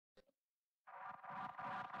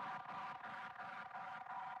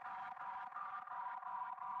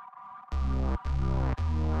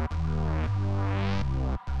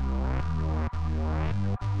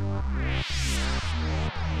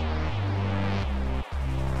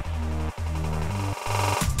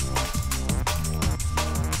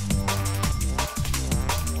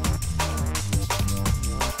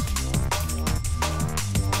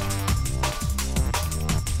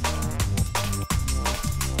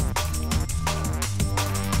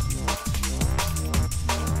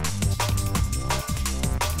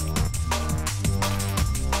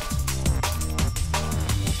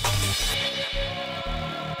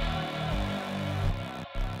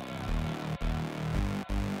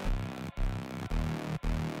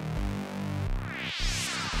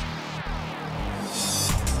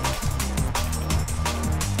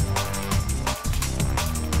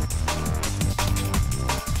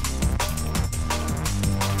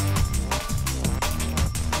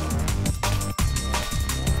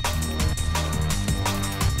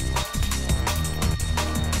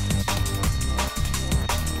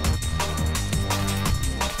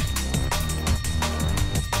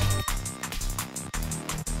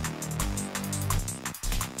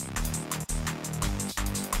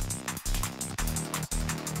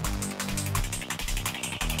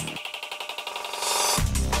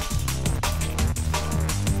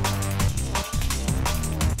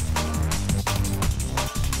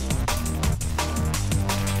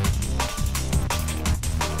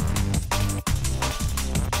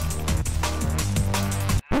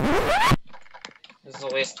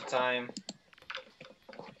waste of time.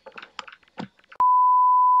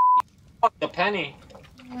 Fuck the penny.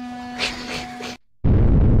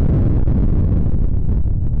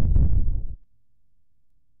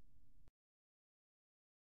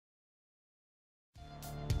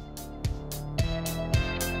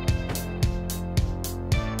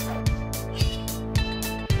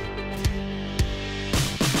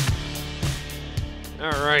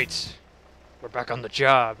 Alright, we're back on the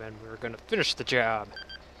job, and we're gonna finish the job.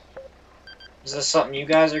 Is this something you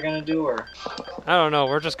guys are gonna do, or? I don't know,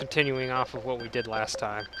 we're just continuing off of what we did last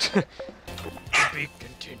time. To be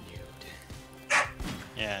continued.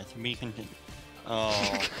 Yeah, to be continued.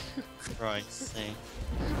 Oh, Christ's sake.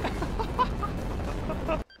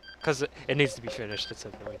 Because it needs to be finished at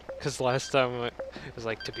some point. Because last time it was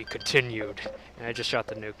like, to be continued, and I just shot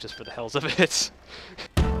the nuke just for the hells of it.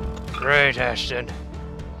 Great, Ashton.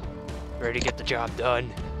 Ready to get the job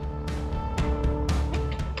done.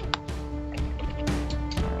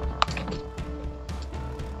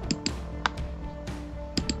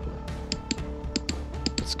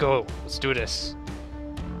 Let's go. Let's do this.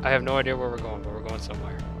 I have no idea where we're going, but we're going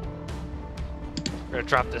somewhere. We're gonna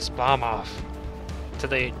drop this bomb off to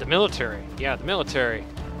the military. Yeah, the military.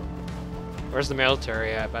 Where's the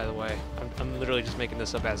military at, by the way? I'm literally just making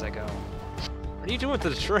this up as I go. What are you doing to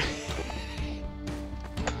the train?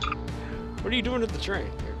 What are you doing at the train?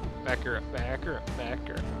 Here, back her up, back her up, back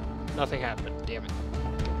her up. Nothing happened, damn it.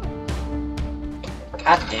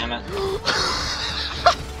 God damn it.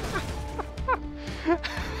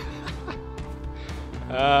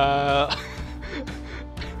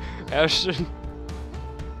 Ashton,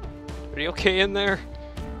 are you okay in there?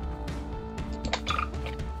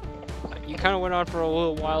 You kind of went on for a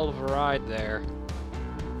little while of a ride there.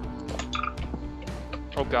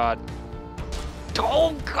 Oh god.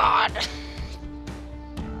 Oh god!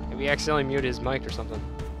 Maybe he accidentally muted his mic or something.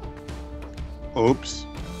 Oops.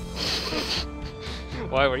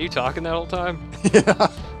 Why, were you talking that whole time? Yeah.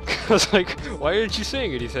 I was like, why aren't you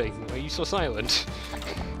saying anything? Why are you so silent?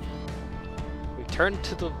 We turned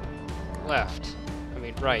to the left. I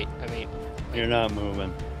mean, right. I mean... You're not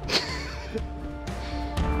moving.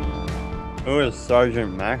 Who is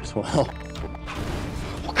Sergeant Maxwell?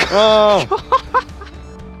 Oh!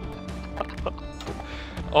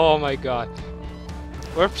 Oh my god.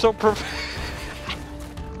 We're so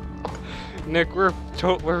Nick,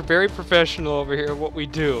 we're very professional over here at what we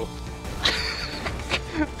do.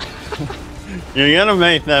 You're gonna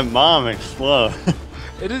make that bomb explode.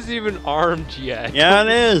 It isn't even armed yet. Yeah, it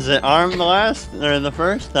is. It armed the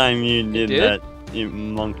first time you did that, you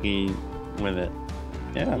monkey with it.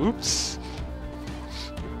 Yeah. Oops.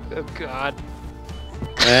 Oh god.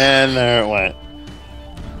 And there it went.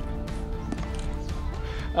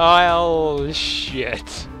 Oh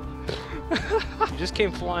shit. You just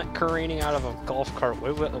came careening out of a golf cart.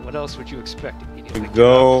 What else would you expect?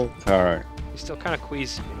 Go kart. You're still kind of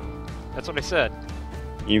queasy, you know. That's what I said.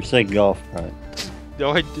 You said golf cart.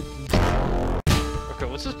 No, I didn't. Okay,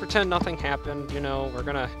 let's just pretend nothing happened. You know, we're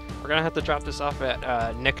gonna have to drop this off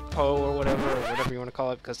at Nick Po or whatever you want to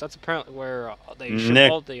call it, because that's apparently where they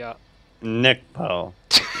ship all the. Nick Po.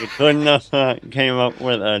 You couldn't have came up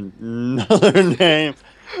with another name.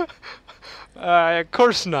 Of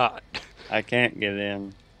course not. I can't get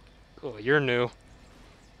in. Oh, you're new.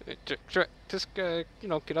 Just you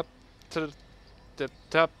know, get up to the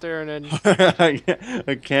top there and then.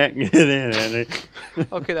 I can't get in, Andy.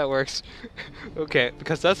 Okay, that works. Okay,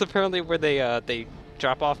 because that's apparently where they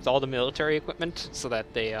drop off all the military equipment, so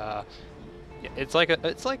that they it's like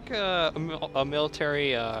a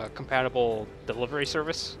military compatible delivery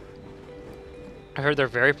service. I heard they're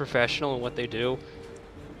very professional in what they do,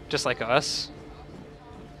 just like us.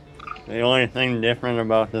 The only thing different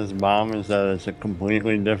about this bomb is that it's a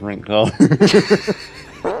completely different color.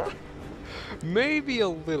 Maybe a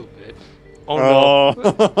little bit. Oh no!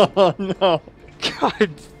 Oh no! God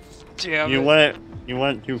damn it! You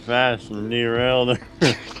went too fast and derailed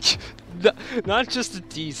her. Not just the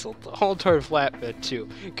diesel, the whole entire flatbed too.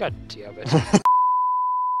 God damn it!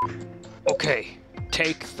 Okay,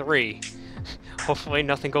 take 3. Hopefully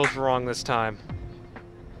nothing goes wrong this time.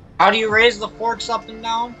 How do you raise the forks up and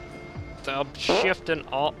down? The shift and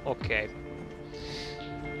alt. Okay.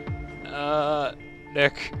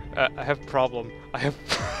 Nick, I have a problem. I have.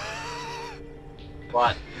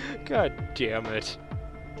 What? God damn it.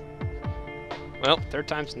 Well, 3rd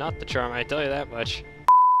time's not the charm, I tell you that much.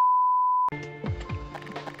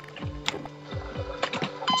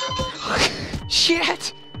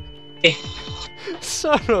 Shit!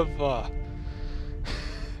 Son of a...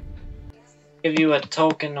 Give you a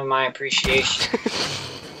token of my appreciation.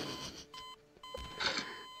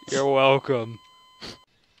 You're welcome.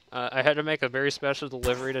 I had to make a very special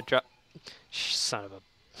delivery to drop. Son of a.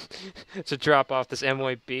 To drop off this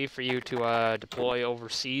MYB for you to deploy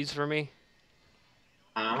overseas for me.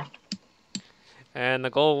 And the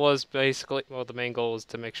goal was basically, well, the main goal was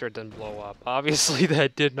to make sure it didn't blow up. Obviously,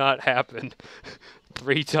 that did not happen.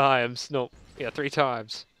 3 times. No, yeah, 3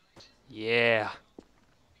 times. Yeah.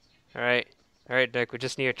 Alright. Alright, Nick, we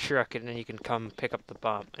just need a truck, and then you can come pick up the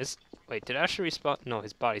bomb. Wait, did Asher respawn? No,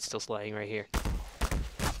 his body's still laying right here.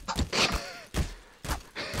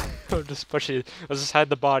 I'll just push it. I'll just hide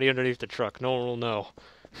the body underneath the truck. No one will know.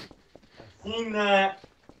 Seen that.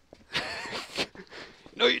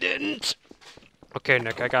 No, you didn't! Okay,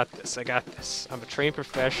 Nick, I got this. I got this. I'm a trained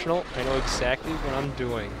professional. I know exactly what I'm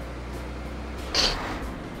doing.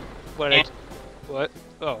 What?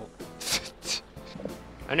 Oh.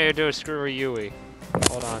 I need to do a screw Yui.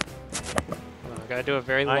 Hold on. I gotta do a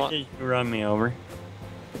very long. Why did you run me over?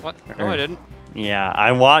 What? No, I didn't. Yeah,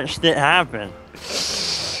 I watched it happen.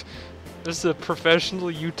 This is a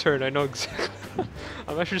professional U-turn. I know exactly.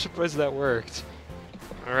 I'm actually surprised that worked.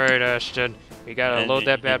 Alright, Ashton. We gotta load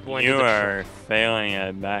that bad boy into the truck. You are failing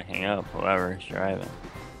at backing up, whoever's driving.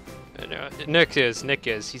 Nick is.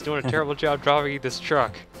 He's doing a terrible job driving this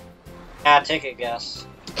truck. Take a guess.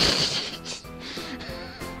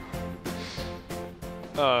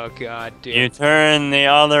 Oh god damn. You turn the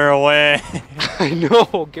other way. I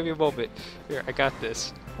know. Give me a moment. Here, I got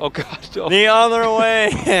this. Oh god. Oh. The other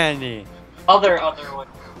way, Andy. Other way.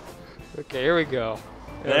 Okay, here we go.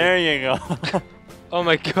 There you go. Oh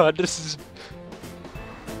my god, this is.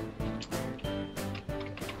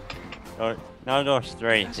 Now go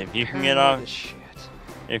straight. If you can get off,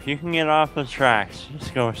 if you can get off the tracks,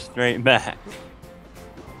 just go straight back.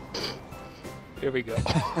 Here we go.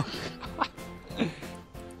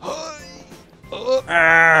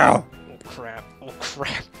 Ow! Oh crap! Oh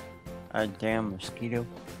crap! A damn mosquito.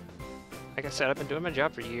 Like I said, I've been doing my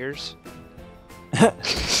job for years.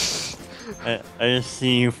 I just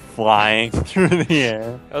see you flying through the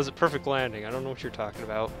air. That was a perfect landing. I don't know what you're talking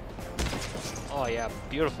about. Oh yeah,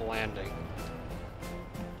 beautiful landing.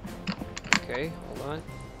 Okay, hold on.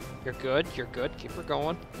 You're good. You're good. Keep her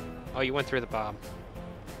going. Oh, you went through the bomb.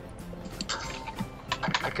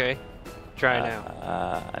 Okay. Try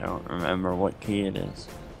now. I don't remember what key it is.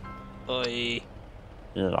 Oi. Is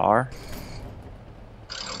it R?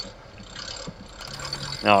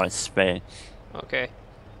 No, it's space. Okay.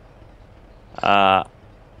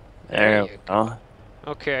 There you go.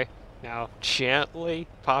 Okay. Now, gently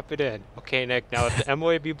pop it in. Okay, Nick, now if the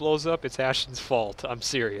MOAB blows up, it's Ashton's fault. I'm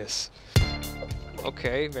serious.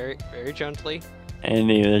 Okay, very, very gently.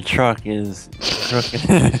 Andy, the truck is crooked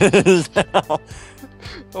as hell.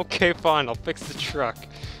 Okay, fine, I'll fix the truck.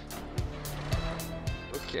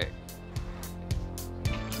 Okay.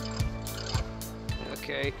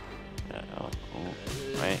 Okay.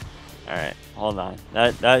 Wait. Alright, hold on.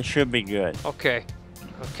 That should be good. Okay.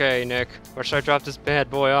 Okay, Nick. Where should I drop this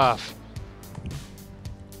bad boy off?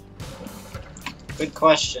 Good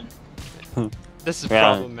question. This is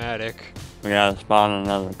problematic. We gotta spawn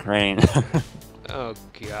another crane. Oh,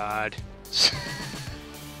 God.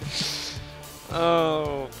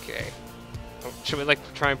 Okay. Oh, should we, like,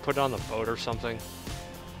 try and put it on the boat or something?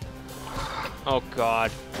 Oh,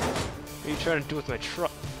 God. What are you trying to do with my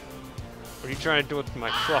truck? What are you trying to do with my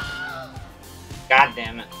truck? God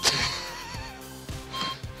damn it.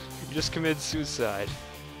 You just committed suicide.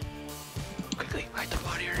 Quickly, hide the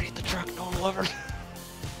body underneath the truck. No one will ever.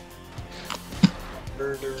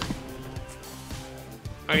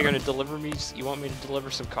 Are you gonna deliver me? You want me to deliver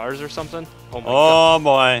some cars or something? Oh my god. Oh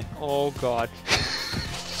boy. Oh god.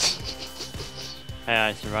 Hey,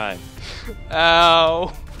 I survived.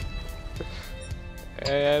 Ow.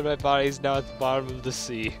 And my body's now at the bottom of the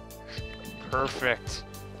sea. Perfect.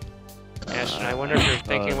 Ashton, I wonder if you're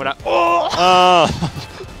thinking what I. Oh!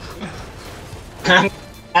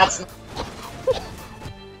 That's.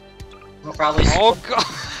 We'll probably. Oh god!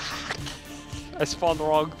 I spawned the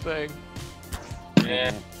wrong thing.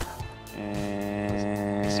 Yeah.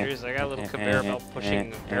 Seriously, I got a little conveyor belt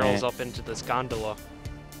pushing barrels up into this gondola.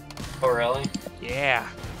 Oh really? Yeah.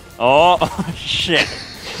 Oh shit!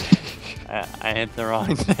 I hit the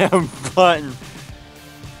wrong damn button.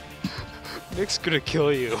 Nick's gonna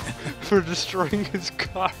kill you for destroying his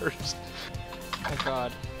cars. Oh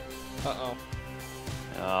god. Uh-oh.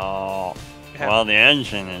 Oh. Well, the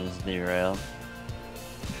engine is derailed.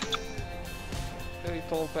 Maybe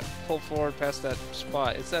pull forward past that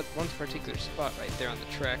spot. It's that one particular spot right there on the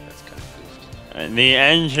track that's kind of goofed. The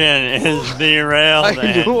engine is derailed.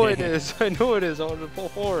 I know it is. I know it is. I want to pull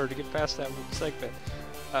forward to get past that segment.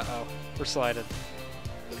 Uh-oh. We're sliding.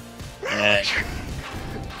 Yeah.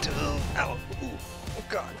 Ow. Ooh. Oh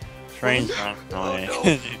god. Train's on the way.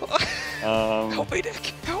 Oh, no. Help me,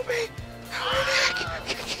 Nick. Help me. Help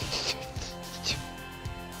me,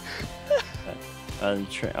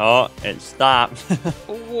 Nick. Oh, it stopped.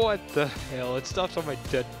 What the hell? It stops on my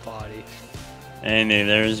dead body. Andy,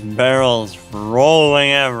 there's barrels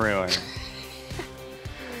rolling everywhere.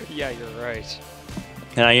 Yeah, you're right.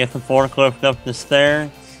 Can I get the forklift up the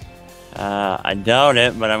stairs? I doubt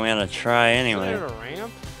it, but I'm gonna try anyway. Is it a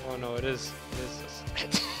ramp? Oh no, it is. It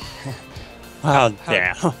is. Wow,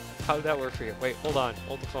 damn. How did that work for you? Wait, hold on.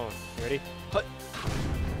 Hold the phone. You ready? Hut.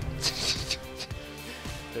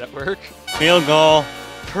 Did that work? Field goal.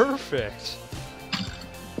 Perfect.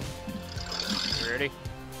 You ready?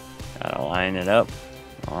 Gotta line it up.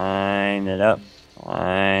 Line it up.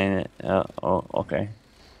 Line it up. Oh, okay.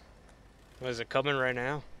 Was it coming right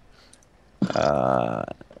now?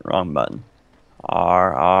 Wrong button.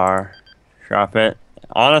 R. Drop it.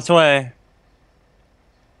 On its way.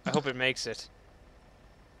 I hope it makes it.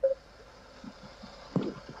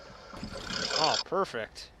 Oh,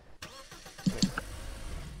 perfect.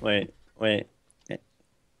 Wait.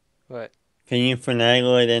 What? Can you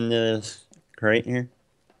finagle it into this crate here?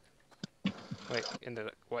 Wait, into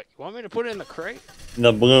the... What? You want me to put it in the crate?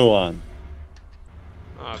 The blue one.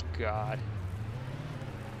 Oh, God.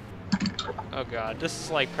 Oh, God. This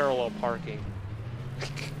is like parallel parking.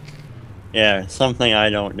 Yeah, something I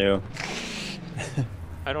don't do.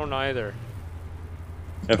 I don't either.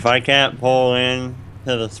 If I can't pull in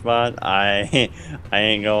to the spot, I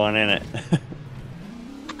ain't going in it.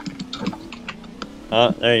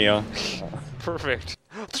 Oh, there you go. Perfect.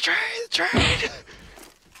 The train! The train!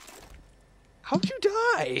 How'd you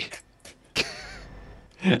die?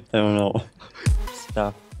 I don't know.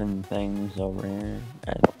 Stuff and things over here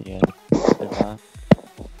at the top.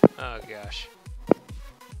 Oh, gosh.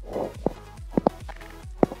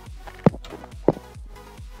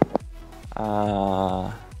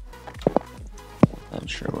 Not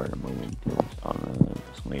sure where to move into, so I'm gonna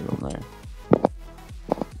just leave them there.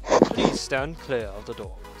 Please stand clear of the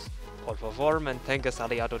doors. Por favor, mantenga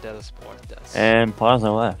aliado de las puertas. And pause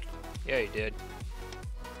the left. Yeah, you did.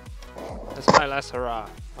 That's my last hurrah.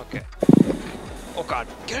 Okay. Oh god,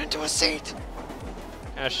 get into a seat!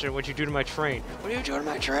 Ashton, what'd you do to my train? What are you doing to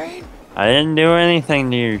my train? I didn't do anything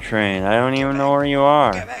to your train. I don't even know where you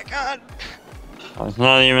are. Get back on! I was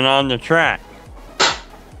not even on the track.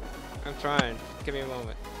 I'm trying. Give me a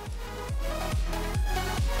moment.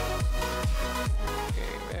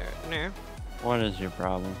 Okay, there. Now. What is your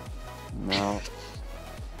problem? No.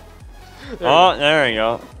 Oh, there we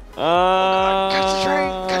go. Oh god, catch the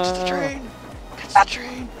train! Catch the train! Catch the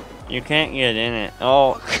train! You can't get in it.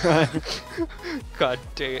 Oh. God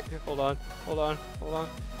dang it. Hold on. Hold on. Hold on.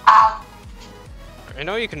 I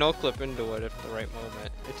know you can no-clip into it at the right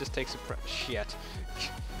moment. It just takes a shit.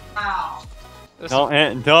 Ow.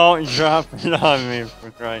 Don't drop it on me for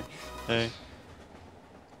crying. Hey.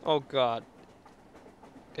 Oh god.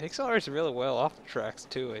 It accelerates really well off the tracks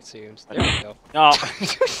too, it seems. There we go. Oh.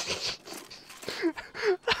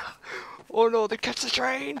 Oh no, they catch the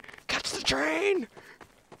train! Catch the train!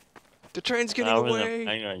 The train's getting away!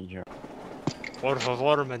 I got you. Por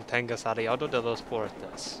favor, mantengas aliado de los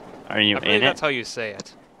puertas. Are you I believe in that's it? how you say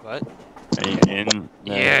it. What? Are you in?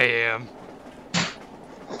 Yeah, I am.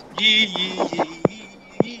 You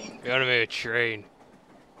gotta make a train.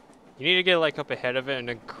 You need to get like up ahead of it and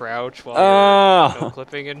then crouch while you're no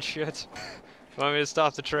clipping and shit. You want me to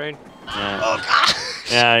stop the train? Yeah. Oh god!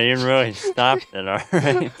 Yeah, you really stopped it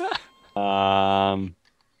already.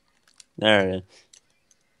 There it is.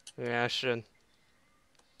 Yeah, I should.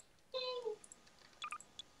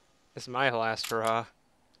 It's my last hurrah.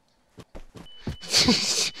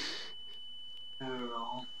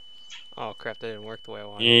 Oh crap, that didn't work the way I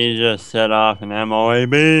wanted. You just set off an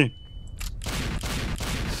MOAB.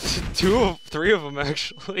 Three of them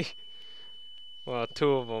actually. Well,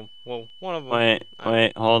 two of them. Well, one of them.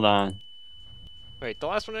 Wait, hold on. Wait, the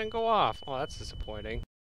last one didn't go off. Oh, that's disappointing.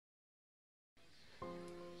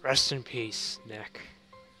 Rest in peace, Nick.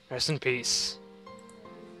 Rest in peace.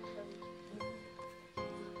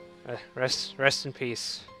 Rest in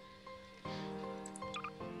peace.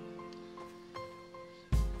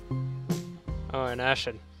 Oh, and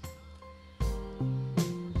Ashen.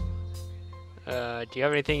 Do you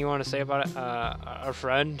have anything you want to say about it? Our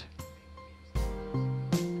friend?